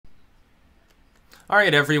All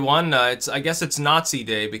right, everyone. I guess it's Nazi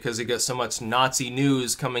Day because we got so much Nazi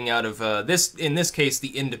news coming out of in this case,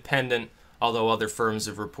 the Independent, although other firms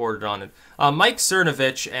have reported on it. Mike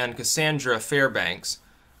Cernovich and Cassandra Fairbanks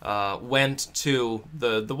went to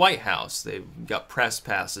the White House. They got press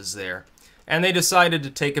passes there, and they decided to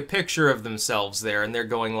take a picture of themselves there, and they're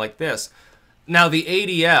going like this. Now, the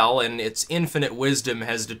ADL, in its infinite wisdom,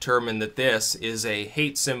 has determined that this is a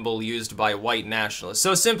hate symbol used by white nationalists.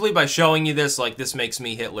 So simply by showing you this, like, this makes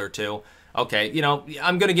me Hitler too. Okay, you know,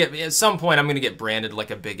 at some point, I'm going to get branded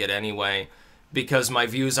like a bigot anyway, because my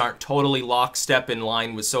views aren't totally lockstep in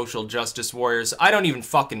line with social justice warriors. I don't even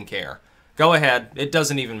fucking care. Go ahead, it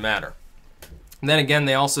doesn't even matter. And then again,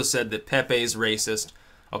 they also said that Pepe's racist.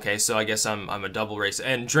 Okay, so I guess I'm a double racist.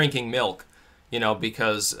 And drinking milk. You know,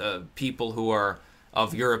 because people who are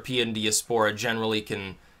of European diaspora generally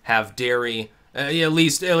can have dairy. At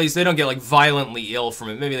least they don't get like violently ill from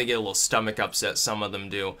it. Maybe they get a little stomach upset. Some of them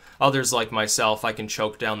do. Others, like myself, I can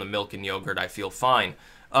choke down the milk and yogurt. I feel fine.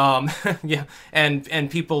 Yeah, and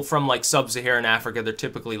people from like sub-Saharan Africa, they're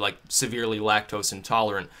typically like severely lactose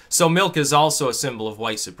intolerant. So milk is also a symbol of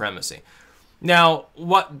white supremacy. Now,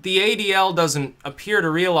 what the ADL doesn't appear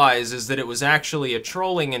to realize is that it was actually a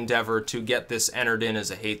trolling endeavor to get this entered in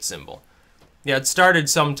as a hate symbol. Yeah, it started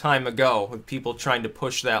some time ago with people trying to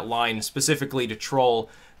push that line specifically to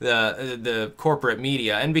troll the corporate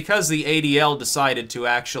media. And because the ADL decided to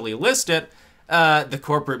actually list it, the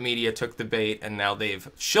corporate media took the bait, and now they've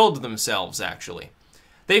shilled themselves, actually.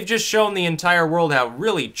 They've just shown the entire world how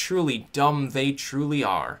really, truly dumb they truly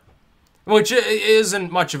are. Which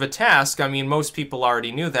isn't much of a task. I mean, most people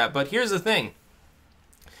already knew that. But here's the thing.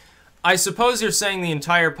 I suppose you're saying the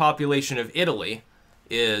entire population of Italy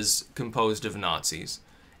is composed of Nazis.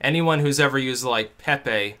 Anyone who's ever used, like,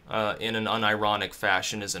 Pepe in an unironic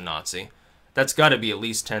fashion is a Nazi. That's got to be at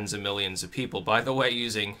least tens of millions of people, by the way,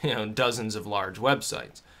 using, you know, dozens of large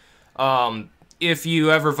websites. If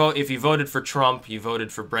you voted for Trump, you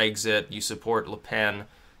voted for Brexit, you support Le Pen,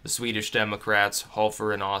 the Swedish Democrats,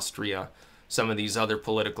 Hofer in Austria, some of these other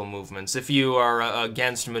political movements. If you are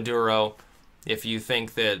against Maduro, if you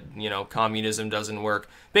think that, you know, communism doesn't work,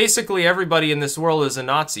 basically everybody in this world is a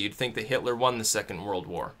Nazi. You'd think that Hitler won the Second World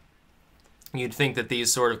War. You'd think that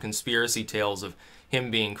these sort of conspiracy tales of him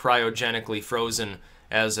being cryogenically frozen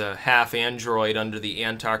as a half-android under the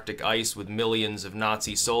Antarctic ice with millions of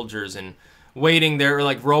Nazi soldiers and waiting there,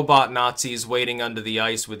 like robot Nazis waiting under the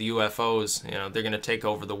ice with UFOs. You know, they're going to take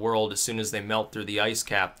over the world as soon as they melt through the ice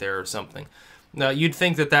cap there or something. Now, you'd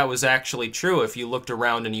think that that was actually true if you looked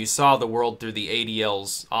around and you saw the world through the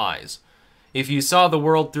ADL's eyes. If you saw the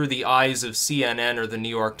world through the eyes of CNN or the New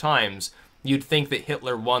York Times, you'd think that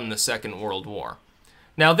Hitler won the Second World War.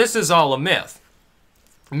 Now, this is all a myth.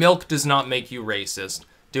 Milk does not make you racist.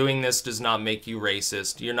 Doing this does not make you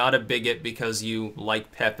racist. You're not a bigot because you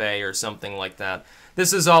like Pepe or something like that.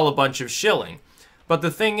 This is all a bunch of shilling. But the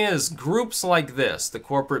thing is, groups like this, the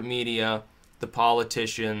corporate media, the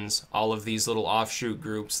politicians, all of these little offshoot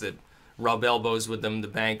groups that rub elbows with them, the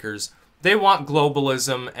bankers, they want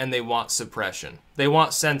globalism and they want suppression. They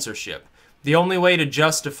want censorship. The only way to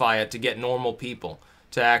justify it, to get normal people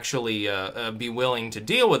to actually be willing to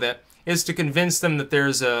deal with it, is to convince them that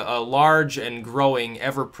there's a large and growing,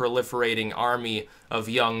 ever-proliferating army of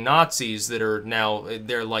young Nazis that are now,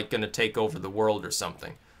 they're like going to take over the world or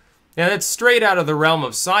something. Now, that's straight out of the realm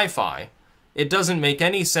of sci-fi. It doesn't make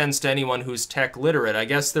any sense to anyone who's tech literate. I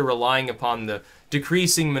guess they're relying upon the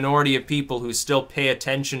decreasing minority of people who still pay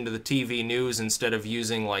attention to the TV news instead of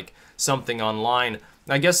using, like, something online.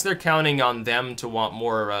 I guess they're counting on them to want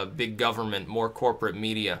more big government, more corporate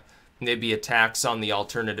media. Maybe a tax on the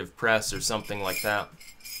alternative press or something like that.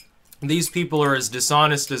 These people are as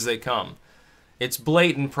dishonest as they come. It's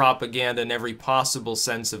blatant propaganda in every possible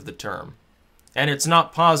sense of the term. And it's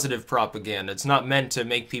not positive propaganda. It's not meant to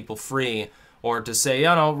make people free or to say, you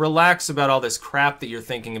know, relax about all this crap that you're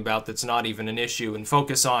thinking about that's not even an issue and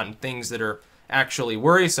focus on things that are actually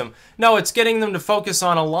worrisome. No, it's getting them to focus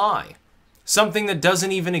on a lie. Something that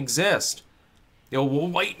doesn't even exist. You know,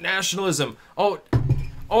 white nationalism.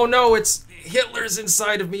 Oh no, it's Hitler's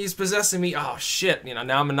inside of me, he's possessing me. Oh shit, you know,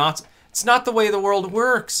 now I'm a Nazi. It's not the way the world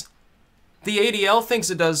works. The ADL thinks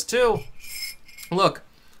it does too. Look,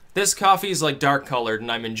 this coffee is like dark colored and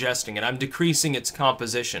I'm ingesting it. I'm decreasing its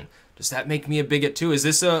composition. Does that make me a bigot too? Is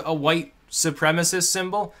this a white supremacist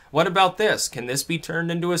symbol? What about this? Can this be turned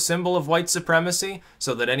into a symbol of white supremacy?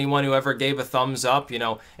 So that anyone who ever gave a thumbs up, you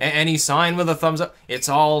know, any sign with a thumbs up, it's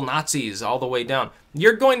all Nazis all the way down.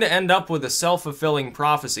 You're going to end up with a self-fulfilling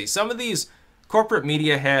prophecy. Some of these corporate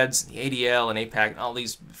media heads, the ADL and APAC, all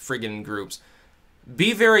these friggin' groups,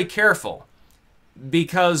 be very careful.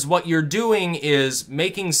 because what you're doing is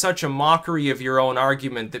making such a mockery of your own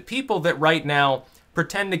argument that people that right now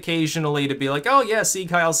pretend occasionally to be like, oh yeah, see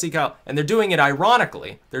Kyle, and they're doing it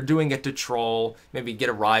ironically. They're doing it to troll, maybe get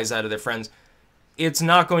a rise out of their friends. It's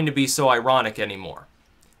not going to be so ironic anymore.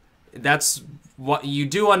 That's what you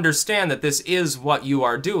do understand, that this is what you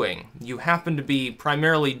are doing. You happen to be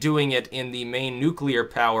primarily doing it in the main nuclear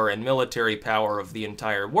power and military power of the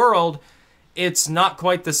entire world. It's not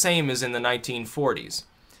quite the same as in the 1940s.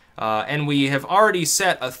 And we have already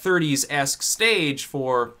set a 30s-esque stage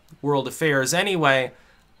for world affairs anyway.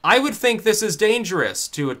 I would think this is dangerous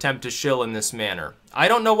to attempt to shill in this manner. I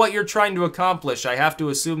don't know what you're trying to accomplish. I have to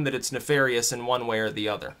assume that it's nefarious in one way or the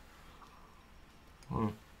other.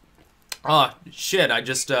 Oh, shit, I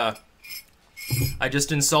just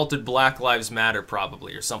insulted Black Lives Matter,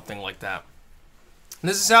 probably, or something like that. And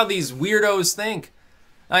this is how these weirdos think.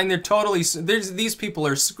 I mean, they're totally... These people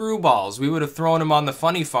are screwballs. We would have thrown them on the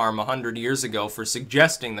funny farm 100 years ago for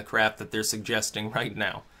suggesting the crap that they're suggesting right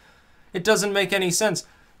now. It doesn't make any sense.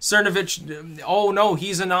 Cernovich, oh no,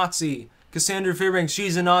 he's a Nazi. Cassandra Fairbanks,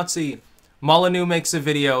 she's a Nazi. Molyneux makes a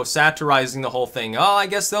video satirizing the whole thing. Oh, I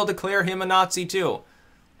guess they'll declare him a Nazi too.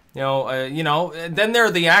 Then there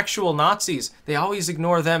are the actual Nazis. They always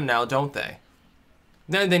ignore them now, don't they?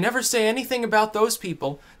 They never say anything about those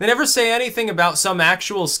people. They never say anything about some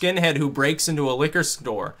actual skinhead who breaks into a liquor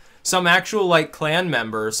store. Some actual, like, Klan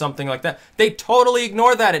member or something like that. They totally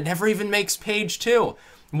ignore that. It never even makes page 2.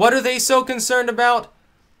 What are they so concerned about?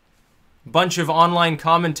 Bunch of online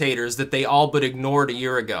commentators that they all but ignored a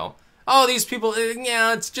year ago. Oh, these people,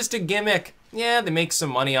 yeah, it's just a gimmick. Yeah, they make some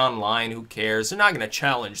money online, who cares? They're not going to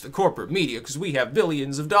challenge the corporate media because we have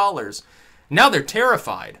billions of dollars. Now they're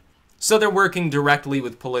terrified. So they're working directly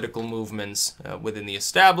with political movements within the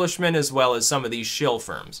establishment as well as some of these shill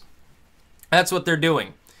firms. That's what they're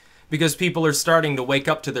doing. Because people are starting to wake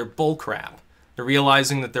up to their bullcrap. They're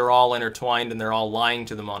realizing that they're all intertwined and they're all lying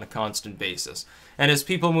to them on a constant basis. And as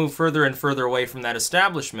people move further and further away from that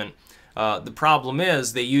establishment, the problem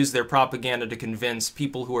is they use their propaganda to convince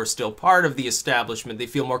people who are still part of the establishment. They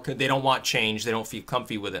feel more, they don't want change, they don't feel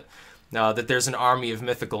comfy with it. That there's an army of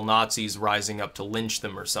mythical Nazis rising up to lynch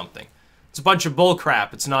them or something. It's a bunch of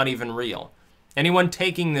bullcrap. It's not even real. Anyone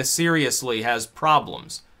taking this seriously has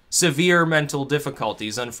problems. Severe mental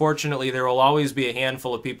difficulties. Unfortunately, there will always be a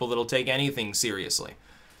handful of people that'll take anything seriously.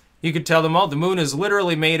 You could tell them, oh, the moon is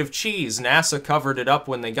literally made of cheese. NASA covered it up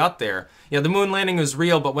when they got there. Yeah, the moon landing was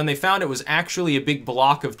real, but when they found it was actually a big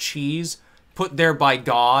block of cheese put there by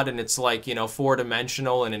God, and it's like,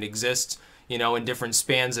 four-dimensional, and it exists, in different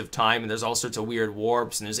spans of time, and there's all sorts of weird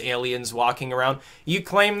warps, and there's aliens walking around. You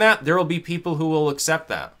claim that, there will be people who will accept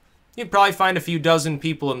that. You'd probably find a few dozen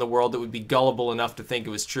people in the world that would be gullible enough to think it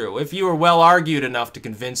was true. If you were well-argued enough to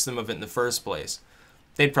convince them of it in the first place,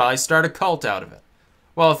 they'd probably start a cult out of it.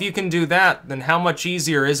 Well, if you can do that, then how much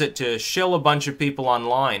easier is it to shill a bunch of people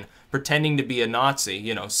online pretending to be a Nazi,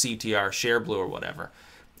 CTR, ShareBlue, or whatever,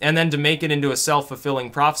 and then to make it into a self-fulfilling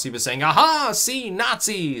prophecy by saying, aha, see,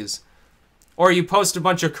 Nazis! Or you post a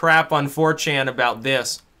bunch of crap on 4chan about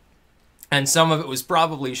this, and some of it was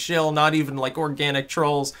probably shill, not even like organic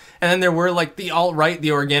trolls. And then there were like the alt-right,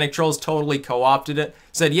 the organic trolls totally co-opted it.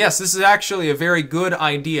 Said, yes, this is actually a very good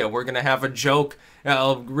idea. We're going to have a joke,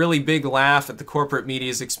 a really big laugh at the corporate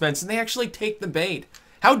media's expense. And they actually take the bait.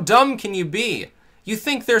 How dumb can you be? You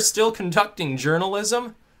think they're still conducting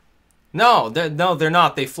journalism? No, they're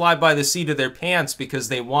not. They fly by the seat of their pants because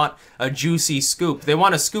they want a juicy scoop. They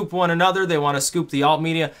want to scoop one another. They want to scoop the alt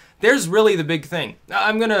media. There's really the big thing.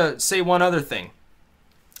 I'm going to say one other thing.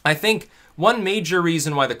 I think one major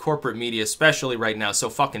reason why the corporate media, especially right now, is so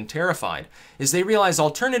fucking terrified is they realize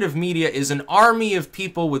alternative media is an army of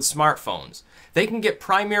people with smartphones. They can get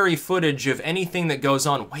primary footage of anything that goes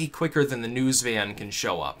on way quicker than the news van can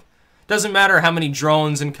show up. Doesn't matter how many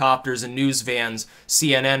drones and copters and news vans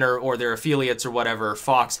CNN or their affiliates or whatever,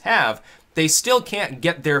 Fox have, they still can't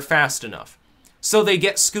get there fast enough. So they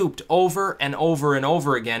get scooped over and over and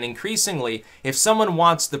over again. Increasingly, if someone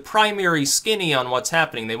wants the primary skinny on what's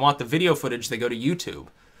happening, they want the video footage, they go to YouTube.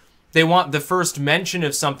 They want the first mention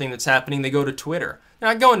of something that's happening, they go to Twitter. They're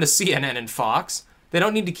not going to CNN and Fox. They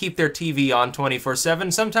don't need to keep their TV on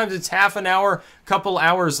 24/7. Sometimes it's half an hour, couple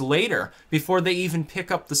hours later before they even pick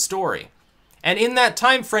up the story. And in that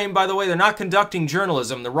time frame, by the way, they're not conducting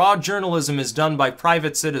journalism. The raw journalism is done by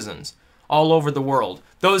private citizens all over the world.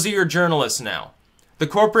 Those are your journalists now. The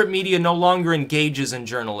corporate media no longer engages in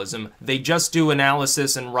journalism. They just do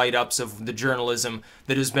analysis and write-ups of the journalism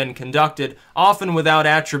that has been conducted, often without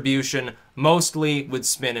attribution, mostly with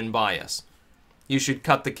spin and bias. You should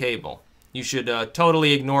cut the cable. You should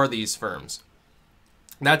totally ignore these firms.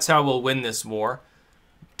 That's how we'll win this war.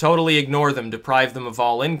 Totally ignore them, deprive them of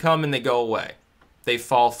all income, and they go away. They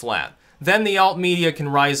fall flat. Then the alt media can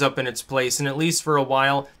rise up in its place, and at least for a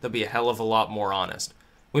while, they'll be a hell of a lot more honest.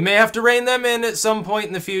 We may have to rein them in at some point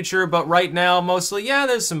in the future, but right now, mostly, yeah,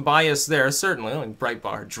 there's some bias there, certainly, like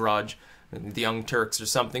Breitbart, Drudge, the Young Turks or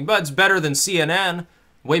something, but it's better than CNN,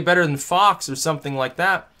 way better than Fox or something like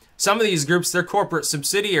that. Some of these groups, they're corporate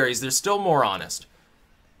subsidiaries, they're still more honest.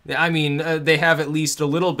 I mean, they have at least a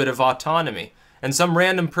little bit of autonomy. And some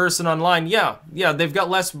random person online, yeah, they've got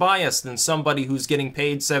less bias than somebody who's getting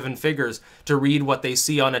paid 7 figures to read what they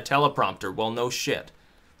see on a teleprompter. Well, no shit.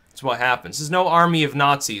 That's what happens. This is no army of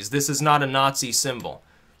Nazis. This is not a Nazi symbol.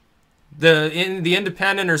 The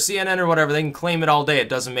Independent or CNN or whatever, they can claim it all day. It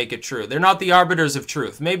doesn't make it true. They're not the arbiters of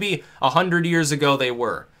truth. Maybe 100 years ago they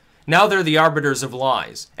were. Now they're the arbiters of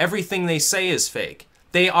lies. Everything they say is fake.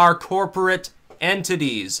 They are corporate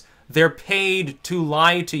entities. They're paid to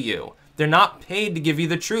lie to you. They're not paid to give you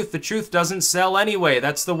the truth. The truth doesn't sell anyway.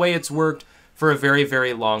 That's the way it's worked for a very,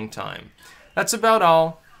 very long time. That's about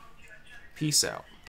all. Peace out.